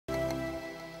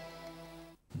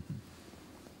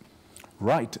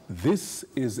Right, this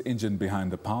is Engine Behind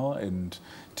the Power, and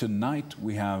tonight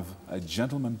we have a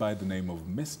gentleman by the name of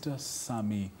Mr.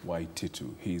 Sammy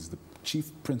Waititu. He's the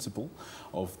Chief Principal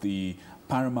of the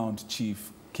Paramount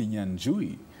Chief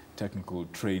Kinyanjui Technical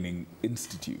Training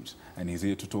Institute, and he's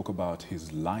here to talk about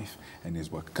his life and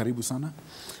his work. Karibu sana.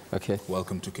 Okay.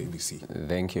 Welcome to KBC.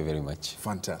 Thank you very much.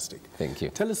 Fantastic. Thank you.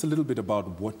 Tell us a little bit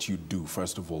about what you do,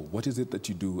 first of all. What is it that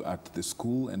you do at the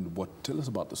school, and tell us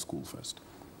about the school first,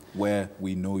 where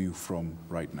we know you from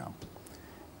right now.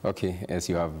 Okay, as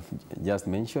you have just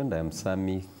mentioned, I'm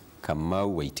Sammy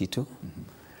Waititu.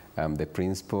 I'm the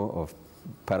principal of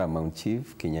Paramount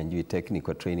Chief Kinyanjui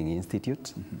Technical Training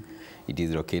Institute. It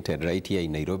is located right here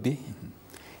in Nairobi,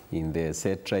 in the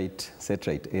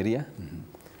Satellite area.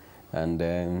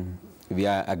 And we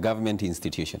are a government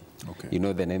institution. Okay. You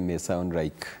know, the name may sound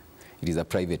like it is a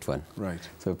private one. Right.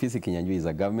 So PC Kinyanjui is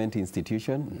a government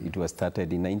institution. It was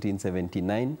started in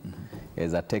 1979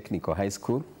 as a technical high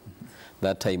school.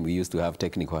 That time we used to have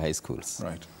technical high schools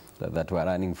that were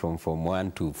running from Form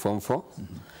 1 to Form 4.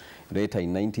 Later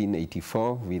in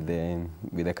 1984, with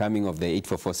the coming of the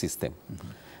 844 system,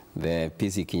 the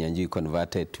PC Kinyanjui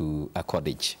converted to a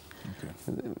college,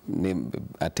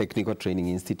 a technical training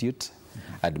institute,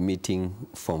 admitting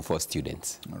Form 4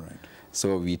 students. All right.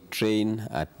 So we train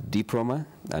at diploma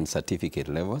and certificate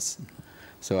levels.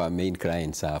 So our main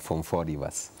clients are Form 4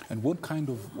 leavers. And what kind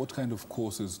of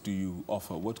courses do you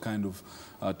offer? What kind of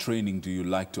training do you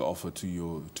like to offer to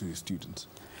your students?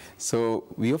 So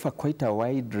we offer quite a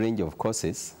wide range of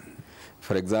courses.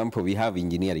 For example, we have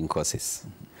engineering courses.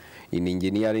 In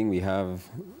engineering, we have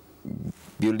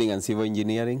building and civil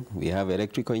engineering, we have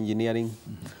electrical engineering,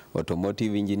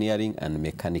 automotive engineering, and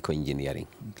mechanical engineering.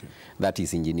 That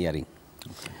is engineering.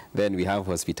 Then we have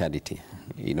hospitality.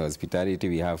 In hospitality,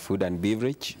 we have food and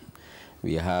beverage.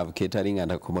 We have catering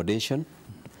and accommodation.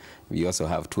 We also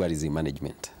have tourism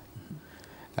management.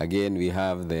 Again, we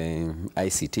have the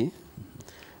ICT.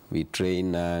 We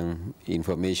train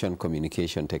information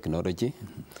communication technology.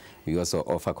 We also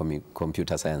offer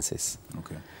computer sciences.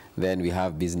 Then we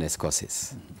have business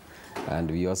courses.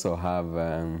 And we also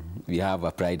have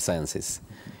applied sciences.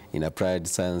 In applied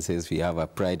sciences, we have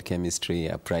applied chemistry,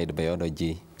 applied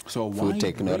biology, food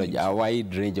technology, a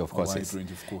wide range of courses.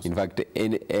 In fact,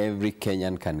 every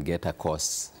Kenyan can get a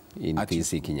course in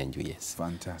PC Kinyanjui, yes.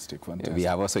 Fantastic, fantastic. We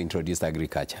have also introduced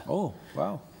agriculture. Oh,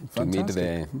 wow. Fantastic.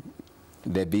 To meet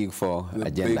the Big Four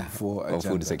agenda of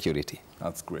food security.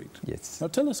 That's great. Yes. Now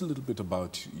tell us a little bit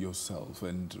about yourself,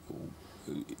 and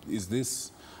is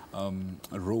this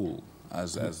a role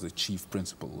as the chief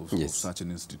principal of such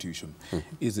an institution?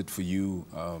 Is it for you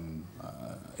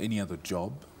any other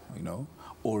job,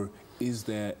 or is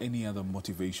there any other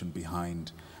motivation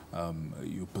behind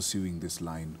you pursuing this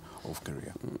line of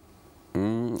career?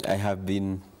 I have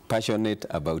been passionate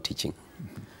about teaching.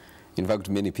 In fact,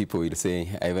 many people will say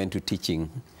I went to teaching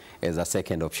as a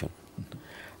second option.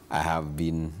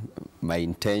 My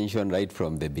intention right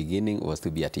from the beginning was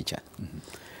to be a teacher.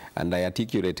 And I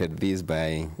articulated this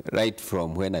right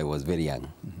from when I was very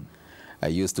young. I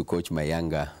used to coach my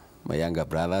younger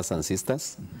brothers and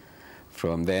sisters.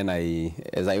 From then,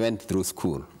 as I went through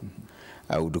school,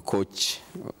 I would coach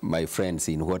my friends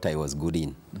in what I was good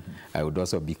in. I would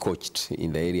also be coached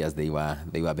in the areas they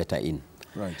were better in.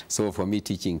 Right. So for me,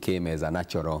 teaching came as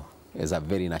a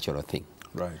very natural thing.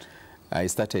 Right. I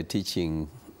started teaching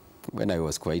when I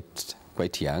was quite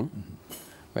young.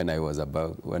 When I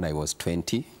was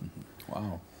 20.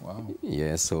 Wow, wow.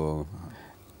 Yeah, so,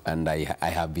 and I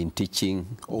have been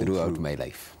teaching throughout my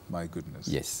life. My goodness.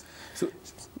 Yes. So,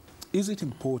 is it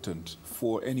important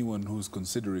for anyone who's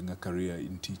considering a career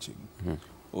in teaching,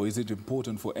 or is it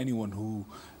important for anyone who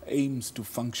aims to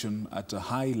function at a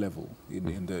high level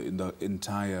in the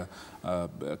entire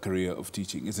career of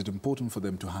teaching? Is it important for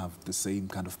them to have the same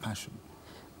kind of passion?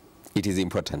 It is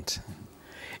important.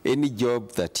 Any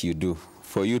job that you do,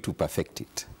 for you to perfect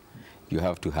it, you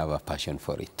have to have a passion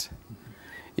for it.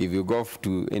 If you go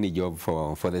to any job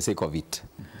for the sake of it,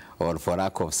 or for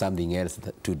lack of something else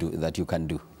that you can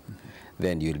do,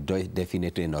 then you'll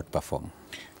definitely not perform.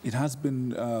 It has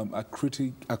been a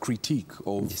critique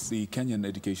of the Kenyan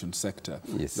education sector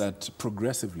that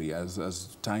progressively,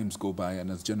 as times go by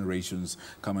and as generations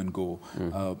come and go,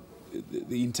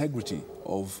 the integrity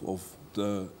of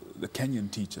the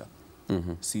Kenyan teacher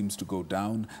seems to go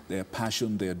down. Their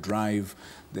passion, their drive,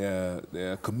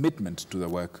 their commitment to the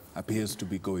work appears to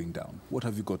be going down. What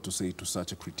have you got to say to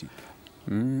such a critique?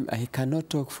 I cannot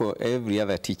talk for every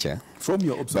other teacher. From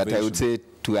your observation. But I would say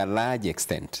to a large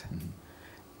extent,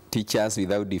 teachers,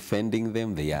 without defending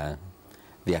them, they are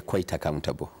quite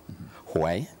accountable.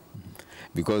 Why?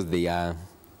 because they are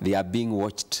being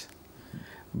watched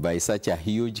by such a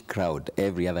huge crowd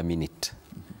every other minute.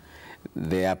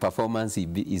 Their performance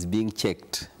is being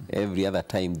checked every other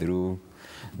time through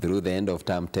the end of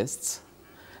term tests,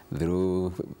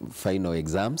 through final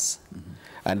exams,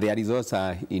 and their results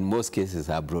are, in most cases,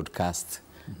 are broadcast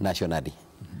nationally.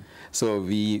 So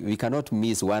we cannot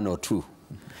miss one or two.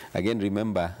 Again,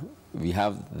 remember, we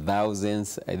have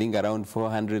thousands, I think around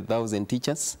 400,000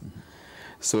 teachers.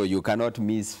 So you cannot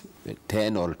miss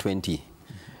 10 or 20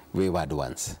 wayward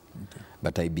ones. Okay.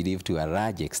 But I believe to a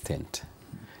large extent,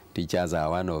 teachers are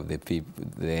one of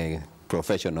the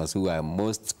professionals who are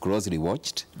most closely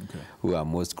watched, who are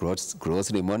most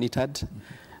closely monitored.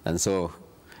 And so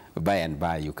by and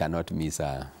by, you cannot miss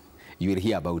you will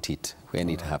hear about it when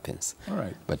it happens. All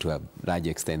right. But to a large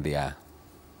extent, they are.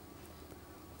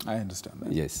 I understand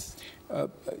that. Yes.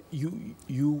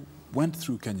 You went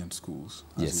through Kenyan schools.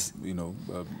 Yes. You know.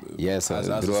 Yes,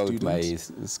 throughout my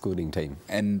schooling time.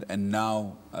 And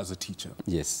now as a teacher.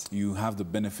 Yes. You have the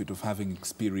benefit of having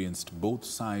experienced both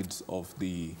sides of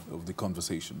the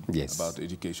conversation. Yes. About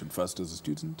education. First as a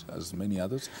student, as many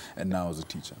others, and now as a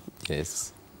teacher.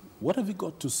 Yes. What have you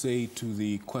got to say to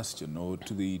the question or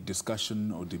to the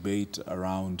discussion or debate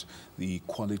around the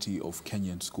quality of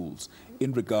Kenyan schools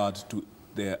in regard to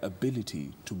their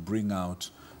ability to bring out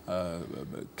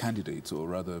candidates, or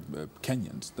rather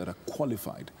Kenyans, that are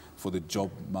qualified for the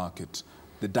job market,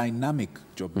 the dynamic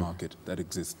job market that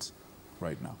exists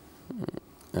right now?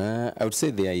 I would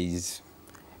say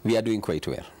we are doing quite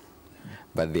well,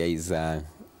 but there is a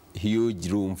huge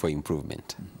room for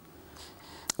improvement.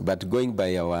 But going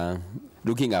by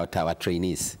looking at our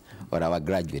trainees or our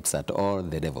graduates at all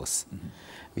the levels,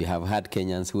 we have had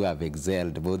Kenyans who have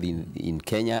excelled both in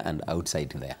Kenya and outside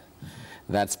there.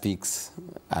 That speaks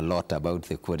a lot about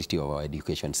the quality of our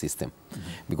education system.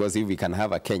 Because if we can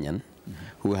have a Kenyan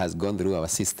who has gone through our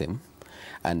system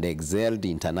and excelled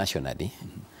internationally,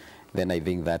 then I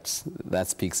think that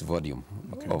speaks volume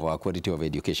of our quality of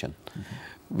education.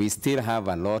 We still have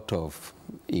a lot of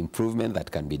improvement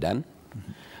that can be done.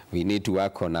 We need to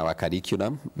work on our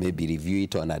curriculum, maybe review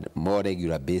it on a more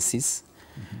regular basis,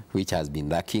 which has been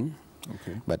lacking.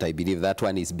 Okay. But I believe that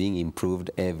one is being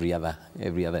improved every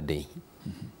other day.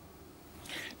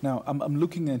 Now, I'm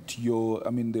looking at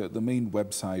the main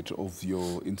website of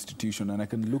your institution, and I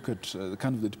can look at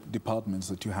kind of the departments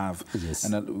that you have. Yes.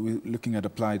 And we're looking at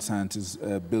applied sciences,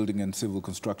 building and civil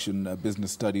construction,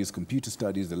 business studies, computer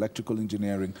studies, electrical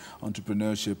engineering,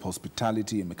 entrepreneurship,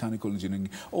 hospitality, and mechanical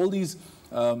engineering. All these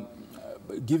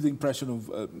give the impression of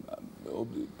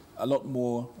a lot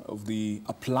more of the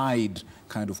applied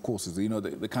kind of courses, you know,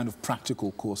 the kind of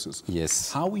practical courses.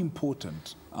 Yes. How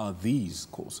important are these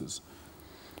courses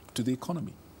to the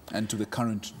economy and to the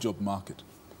current job market?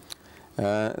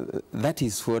 That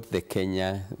is what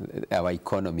our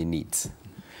economy needs.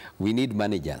 We need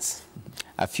managers,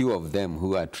 a few of them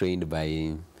who are trained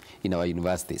in our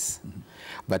universities.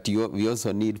 But we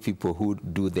also need people who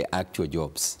do the actual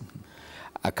jobs.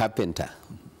 A carpenter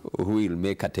who will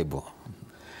make a table.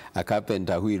 A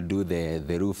carpenter who will do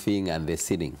the roofing and the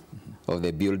ceiling of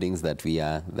the buildings that we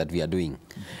are doing.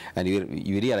 And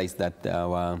you realize that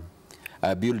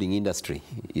our building industry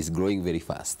is growing very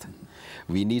fast.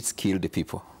 We need skilled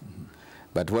people.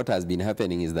 But what has been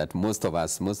happening is that most of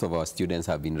our students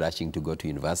have been rushing to go to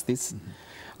universities,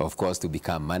 of course, to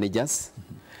become managers.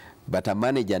 But a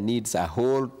manager needs a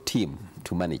whole team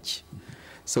to manage.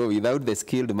 So without the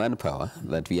skilled manpower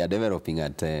that we are developing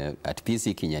at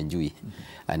PC Kinyanjui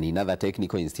and in other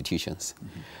technical institutions,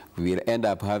 we will end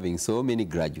up having so many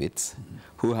graduates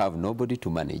who have nobody to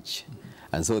manage.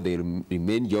 And so they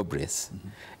remain jobless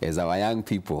as our young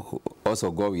people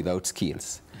also go without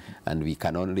skills. And we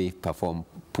can only perform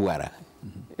poorer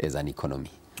as an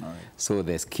economy. All right. So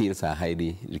the skills are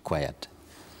highly required.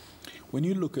 When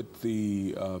you look at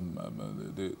the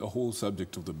whole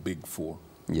subject of the Big Four,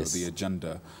 yes, the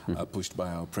agenda pushed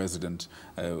by our president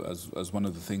as one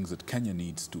of the things that Kenya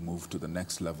needs to move to the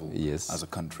next level, yes, as a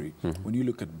country. When you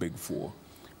look at Big Four,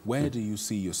 where do you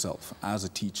see yourself as a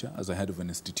teacher, as a head of an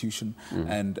institution,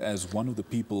 and as one of the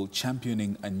people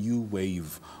championing a new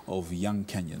wave of young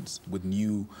Kenyans with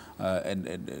new,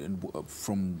 and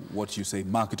from what you say,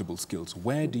 marketable skills?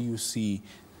 Where do you see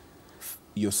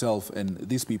yourself and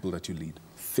these people that you lead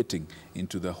fitting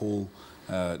into the whole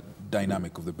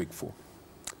dynamic of the Big Four?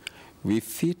 We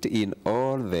fit in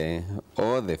all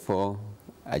the four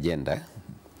agenda,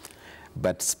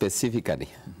 but specifically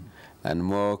and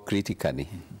more critically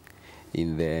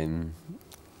in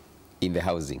the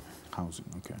housing. Housing,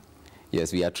 okay.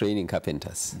 Yes, we are training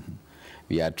carpenters.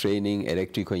 We are training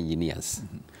electrical engineers.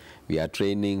 We are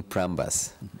training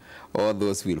plumbers. All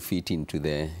those will fit into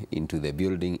the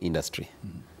building industry.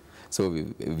 So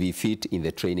we fit in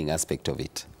the training aspect of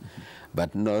it.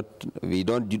 But we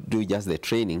don't do just the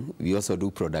training, we also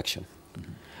do production.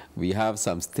 We have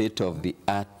some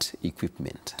state-of-the-art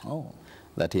equipment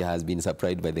that has been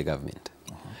supplied by the government.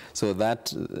 So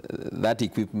that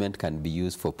equipment can be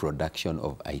used for production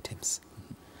of items.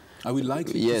 Are we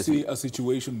likely to see a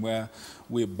situation where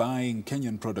we're buying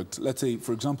Kenyan products? Let's say,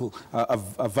 for example,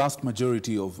 a vast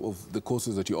majority of the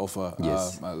courses that you offer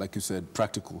are, like you said,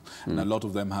 practical, and a lot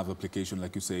of them have application,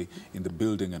 like you say, in the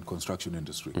building and construction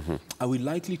industry. Are we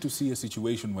likely to see a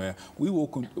situation where we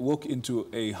walk into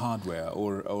a hardware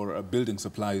or a building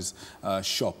supplies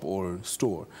shop or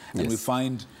store, and we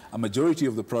find a majority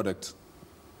of the product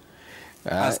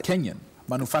as Kenyan,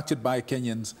 manufactured by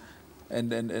Kenyans, and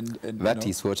that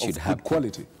is what should happen. Good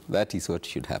quality. That is what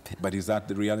should happen. But is that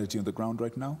the reality on the ground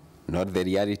right now? Not the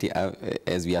reality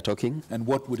as we are talking. And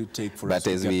what would it take for us to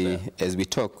get there? But as we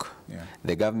talk,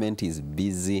 the government is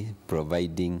busy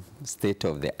providing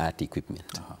state-of-the-art equipment.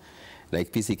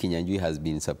 Like PC Kinyanjui has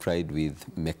been supplied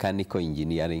with mechanical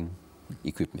engineering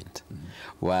equipment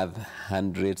worth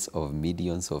hundreds of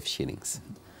millions of shillings,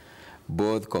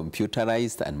 both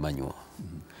computerized and manual.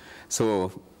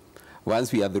 So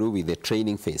once we are through with the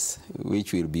training phase,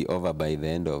 which will be over by the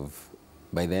end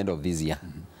of this year,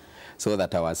 so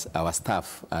that our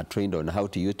staff are trained on how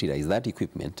to utilize that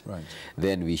equipment,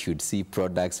 then we should see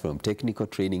products from technical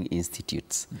training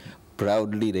institutes,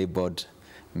 proudly labeled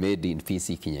made in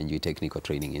PC Kinyanjui Technical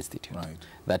Training Institute.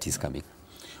 That is coming.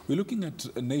 We're looking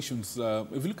at nations,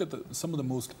 if you look at some of the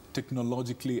most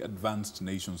technologically advanced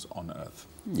nations on earth.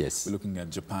 We're looking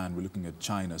at Japan, we're looking at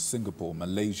China, Singapore,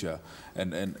 Malaysia,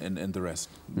 and the rest.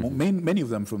 Many of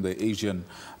them from the Asian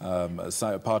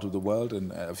part of the world,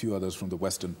 and a few others from the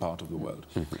Western part of the world.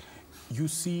 You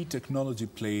see technology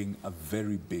playing a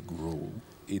very big role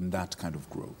in that kind of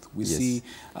growth. We see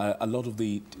a lot of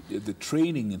the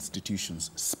training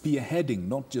institutions spearheading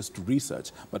not just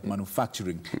research, but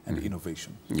manufacturing and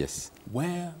innovation.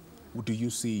 Where do you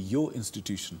see your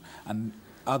institution and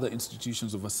other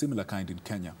institutions of a similar kind in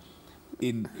Kenya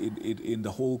in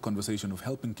the whole conversation of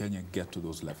helping Kenya get to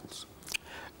those levels?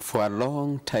 For a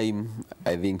long time,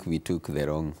 I think we took the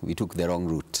wrong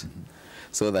route,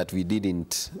 so that we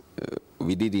didn't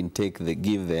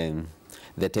give them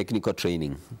the technical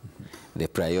training the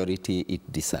priority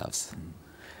it deserves.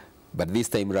 But this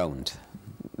time round,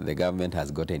 the government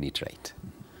has gotten it right.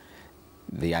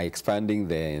 They are expanding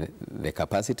the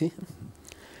capacity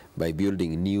by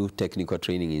building new technical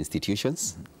training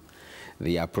institutions.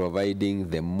 They are providing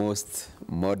the most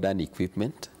modern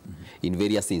equipment in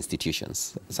various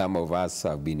institutions. Some of us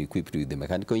have been equipped with the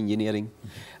mechanical engineering,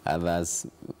 others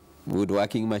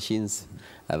woodworking machines,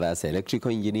 others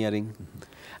electrical engineering.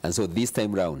 And so this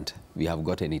time round, we have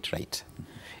gotten it right.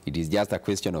 It is just a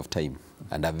question of time,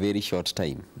 and a very short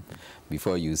time,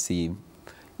 before you see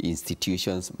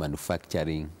institutions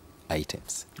manufacturing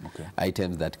items,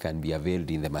 items that can be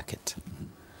availed in the market.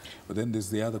 But then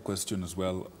there's the other question as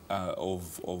well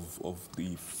of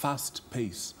the fast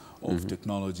pace of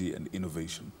technology and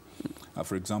innovation.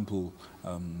 For example,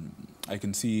 I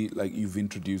can see, like, you've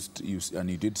introduced, and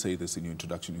you did say this in your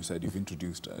introduction, you said you've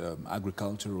introduced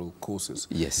agricultural courses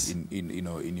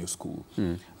in your school.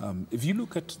 If you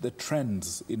look at the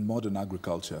trends in modern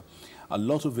agriculture, a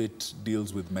lot of it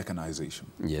deals with mechanization.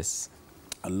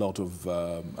 A lot of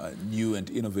new and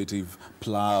innovative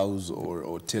plows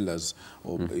or tillers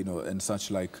or and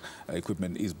such like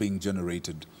equipment is being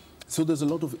generated. So there's a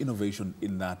lot of innovation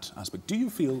in that aspect. Do you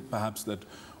feel perhaps that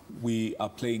we are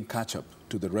playing catch up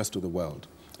to the rest of the world,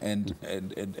 and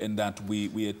that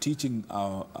we are teaching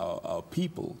our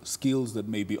people skills that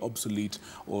may be obsolete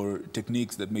or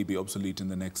techniques that may be obsolete in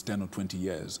the next 10 or 20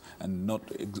 years, and not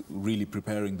really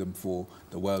preparing them for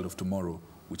the world of tomorrow,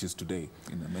 which is today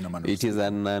in a manner? It is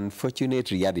an unfortunate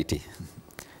reality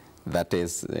that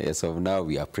as of now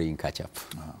we are playing catch up.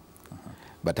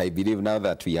 But I believe now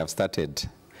that we have started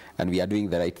and we are doing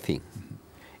the right thing,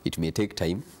 it may take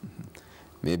time,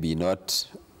 maybe not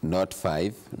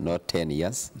 5, not 10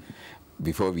 years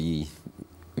before we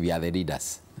are the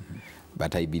leaders.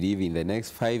 But I believe in the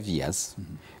next 5 years,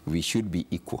 we should be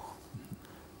equal.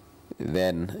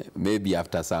 Then maybe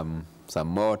after some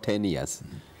more 10 years,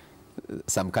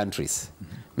 some countries,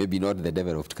 maybe not the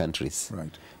developed countries,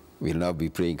 will now be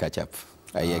playing catch up.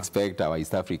 I expect our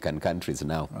East African countries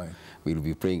now will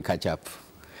be playing catch up,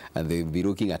 and they will be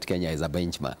looking at Kenya as a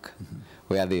benchmark,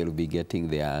 where they will be getting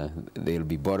they will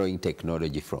be borrowing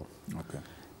technology from.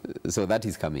 So that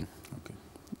is coming.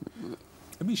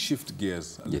 Let me shift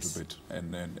gears a Yes. little bit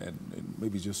and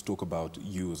maybe just talk about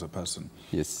you as a person.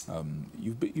 Yes.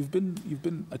 You've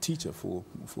been a teacher for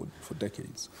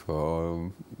decades.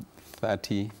 For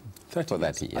 30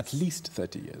 years. At least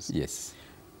 30 years. Yes.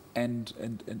 And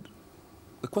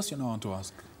the question I want to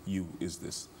ask you is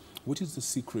this. What is the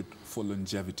secret for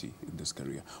longevity in this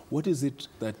career? What is it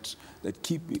that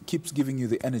keeps giving you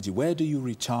the energy? Where do you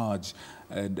recharge?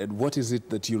 And what is it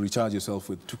that you recharge yourself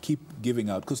with to keep giving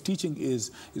out? Because teaching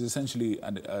is essentially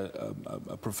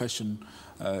a profession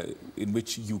in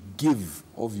which you give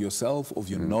of yourself, of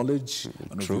your knowledge,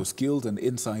 and of your skills and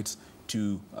insights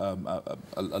to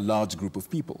a large group of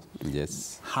people.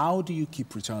 Yes. How do you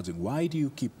keep recharging? Why do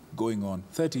you keep going on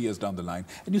 30 years down the line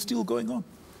and you're still going on?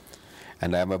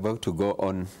 And I'm about to go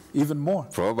on. Even more?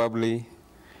 Probably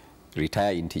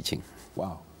retire in teaching.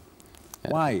 Wow.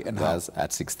 Why and how? That's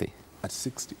at 60. At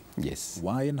 60? Yes.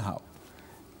 Why and how?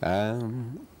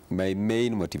 My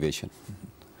main motivation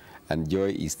and joy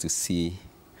is to see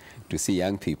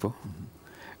young people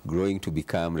growing to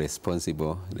become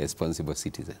responsible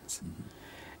citizens.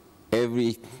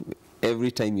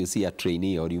 Every time you see a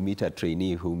trainee or you meet a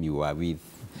trainee whom you were with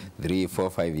 3,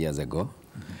 4, 5 years ago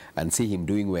and see him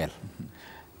doing well,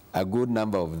 a good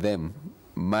number of them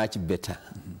much better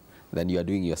than you are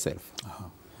doing yourself.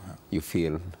 You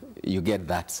get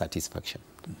that satisfaction.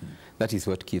 That is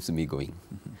what keeps me going.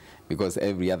 Because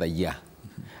every other year,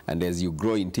 and as you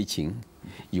grow in teaching,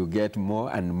 you get more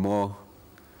and more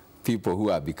people who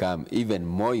have become even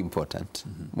more important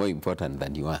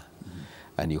than you are.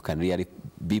 And you can really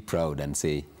be proud and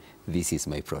say, this is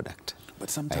my product. But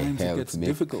sometimes it gets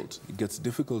difficult. It gets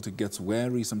difficult, it gets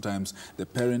wary. Sometimes the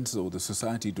parents or the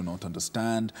society do not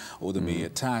understand, or they may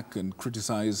attack and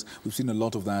criticize. We've seen a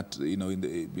lot of that,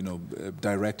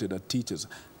 directed at teachers.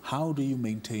 How do you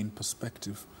maintain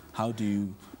perspective? How do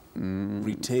you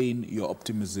retain your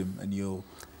optimism and your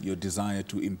desire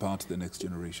to impart to the next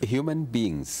generation? Human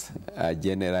beings are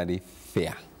generally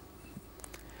fair.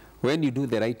 When you do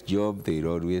the right job, they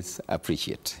will always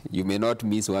appreciate. You may not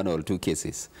miss 1 or 2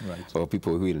 cases, or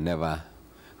people who will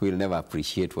never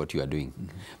appreciate what you are doing.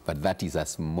 But that is a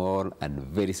small and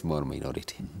very small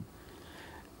minority.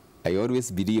 I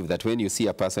always believe that when you see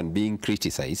a person being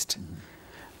criticized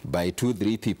by 2,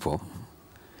 3 people,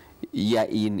 year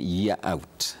in, year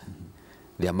out,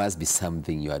 there must be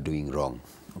something you are doing wrong.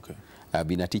 Okay. I've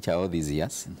been a teacher all these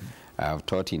years. I've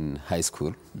taught in high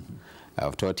school.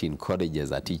 I've taught in college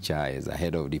as a teacher, as a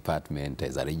head of department,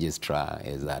 as a registrar,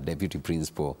 as a deputy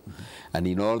principal, and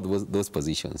in all those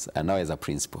positions, and now as a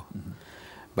principal.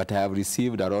 But I have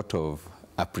received a lot of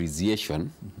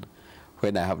appreciation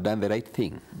when I have done the right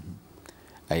thing.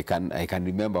 I can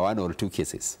remember 1 or 2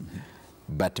 cases,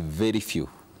 but very few.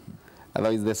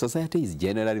 Otherwise, the society is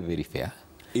generally very fair.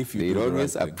 If you they do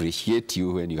always the right appreciate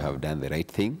you when you have done the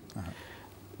right thing,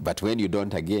 but when you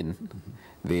don't again,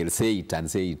 they'll say it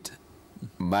and say it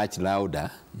much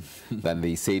louder than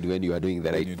they said when you are doing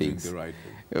the right things.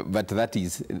 But that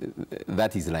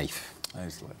is life.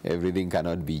 Everything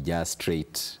cannot be just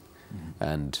straight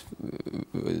and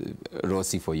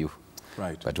rosy for you.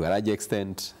 Right. But to a large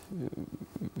extent,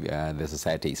 the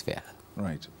society is fair.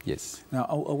 Right. Yes. Now,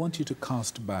 I want you to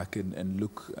cast back and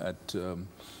look at.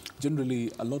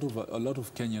 Generally, a lot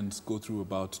of Kenyans go through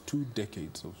about 2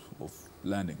 decades of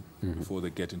learning before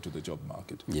they get into the job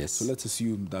market. Yes. So let's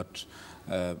assume that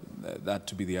that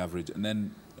to be the average, and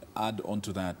then add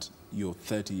onto that your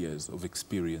 30 years of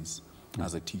experience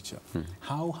as a teacher.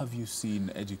 How have you seen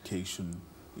education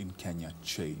in Kenya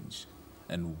change,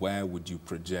 and where would you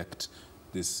project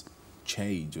this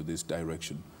change or this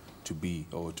direction to be,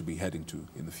 or to be heading to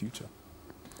in the future?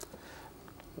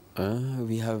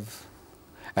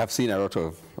 I've seen a lot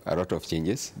of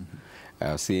changes.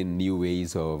 I've seen new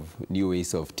ways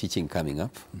of teaching coming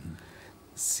up.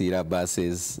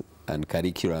 Syllabuses and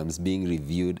curriculums being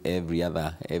reviewed every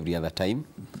other time.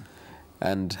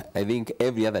 And I think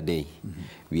every other day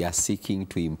we are seeking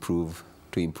to improve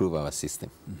our system.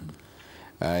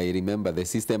 I remember the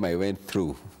system I went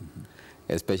through,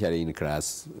 especially in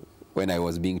class when I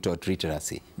was being taught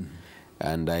literacy.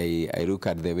 And I look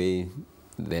at the way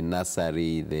the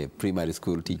nursery, the primary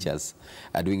school teachers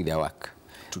are doing their work.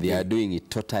 They are doing it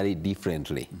totally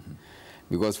differently.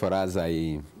 Because for us,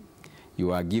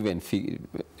 you are given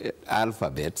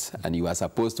alphabets and you are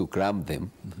supposed to cram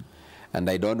them. And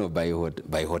I don't know by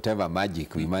whatever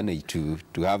magic we manage to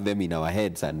have them in our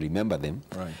heads and remember them.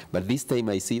 Right. But this time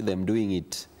I see them doing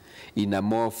it in a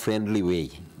more friendly way,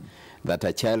 that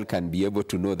a child can be able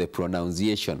to know the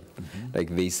pronunciation. Like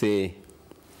they say,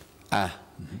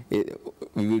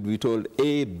 we would be told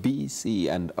A, B, C,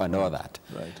 and all that.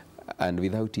 Right. and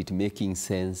without it making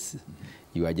sense,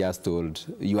 you are just told,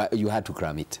 you had to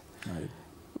cram it. Right.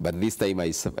 But this time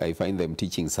I find them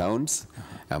teaching sounds.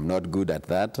 I'm not good at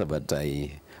that, but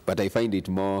I find it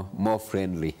more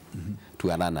friendly to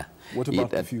a learner. What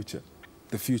about the future?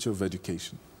 The future of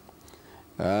education?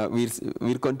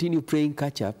 We'll continue playing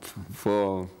catch up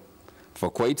for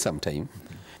quite some time,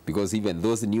 because even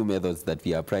those new methods that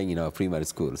we are applying in our primary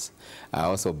schools are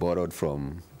also borrowed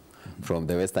from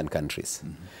the Western countries.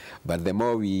 But the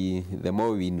more we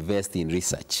invest in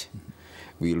research,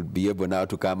 we'll be able now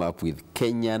to come up with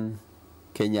Kenyan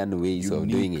ways of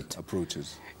doing it.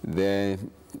 Approaches. The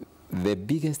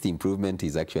biggest improvement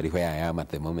is actually where I am at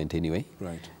the moment anyway,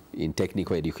 right, in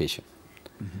technical education.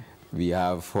 We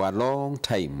have, for a long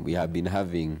time, we have been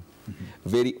having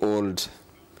very old,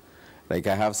 like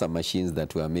I have some machines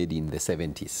that were made in the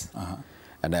 70s,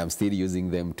 and I'm still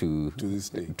using them to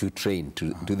train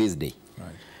to this day. Right.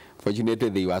 Fortunately,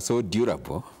 they were so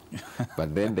durable,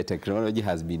 but then the technology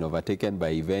has been overtaken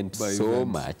by events so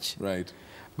much. Right.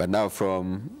 But now,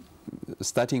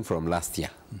 starting from last year,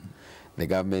 the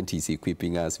government is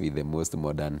equipping us with the most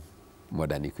modern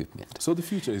equipment. So the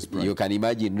future is bright. You can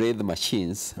imagine lathe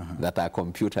machines that are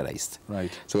computerized.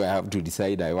 Right. So I have to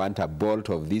decide, I want a bolt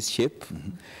of this shape.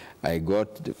 I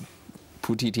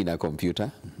put it in a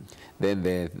computer. Then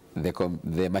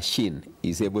the machine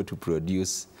is able to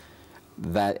produce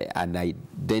an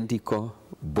identical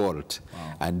bolt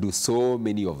and do so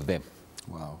many of them.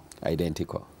 Wow.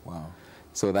 Identical. Wow.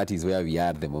 So that is where we are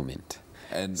at the moment.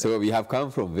 And so we have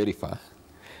come from very far.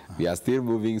 We are still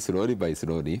moving slowly by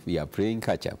slowly. We are playing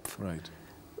catch up. Right.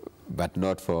 But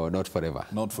not forever. Not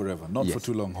forever. Not for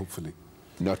too long, hopefully.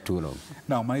 Not too long.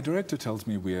 Now, my director tells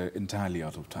me we're entirely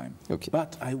out of time. Okay.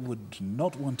 But I would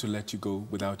not want to let you go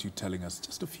without you telling us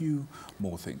just a few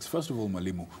more things. First of all,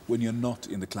 Mwalimu, when you're not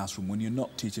in the classroom, when you're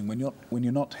not teaching, when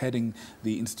you're not heading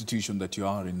the institution that you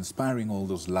are, inspiring all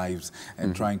those lives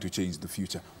and trying to change the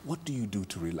future, what do you do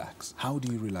to relax? How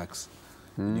do you relax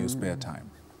in your spare time?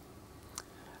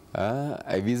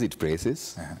 I visit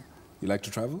places. You like to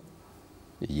travel?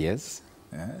 Yes.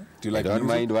 Do you like I don't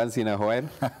music? mind once in a while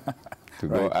to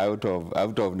go out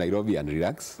of Nairobi and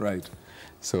relax. Right.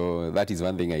 So that is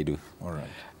one thing I do. All right.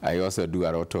 I also do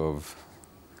a lot of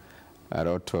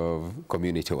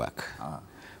community work, right.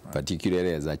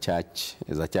 particularly as a church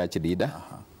leader.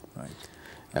 Right.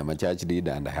 I'm a church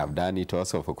leader, and I have done it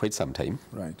also for quite some time.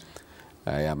 Right.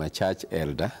 I am a church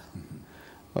elder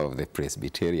of the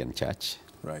Presbyterian Church.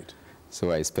 Right.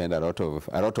 So I spend a lot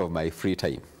of my free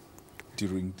time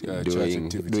doing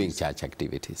church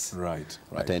activities. Right,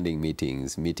 right. Attending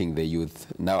meetings, meeting the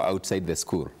youth, now outside the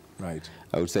school. Right.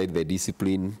 Outside the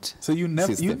disciplined So you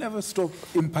never stop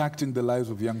impacting the lives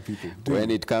of young people, do When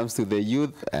you? it comes to the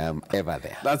youth, I am ever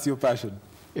there. That's your passion?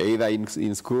 Either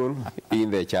in school, in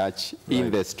the church,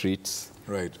 in the streets,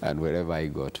 and wherever I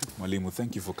go to. Mwalimu,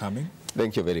 thank you for coming.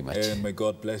 Thank you very much. And may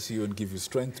God bless you and give you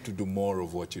strength to do more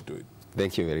of what you're doing.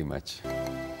 Thank you very much.